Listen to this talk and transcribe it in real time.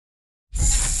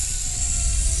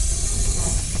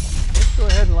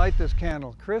and light this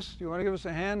candle. Chris, do you want to give us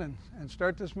a hand and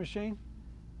start this machine?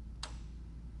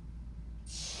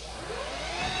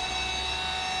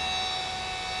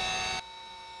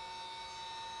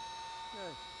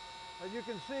 Okay. As you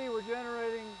can see, we're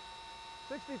generating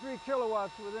 63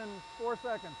 kilowatts within 4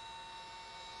 seconds.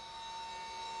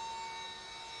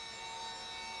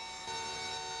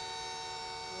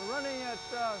 We're running at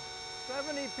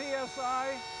 70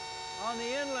 psi on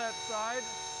the inlet side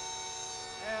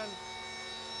and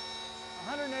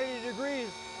 180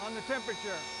 degrees on the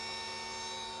temperature.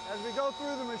 As we go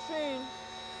through the machine,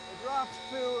 it drops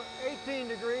to 18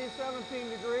 degrees, 17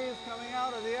 degrees coming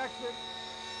out of the exit,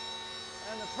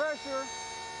 and the pressure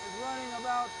is running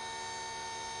about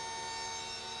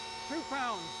 2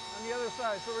 pounds on the other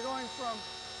side. So we're going from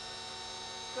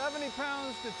 70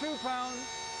 pounds to 2 pounds.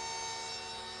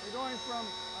 We're going from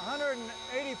 185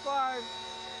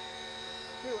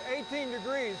 to 18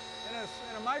 degrees in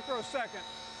a microsecond.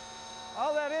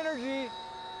 All that energy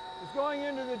is going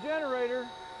into the generator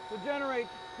to generate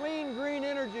clean green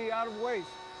energy out of waste.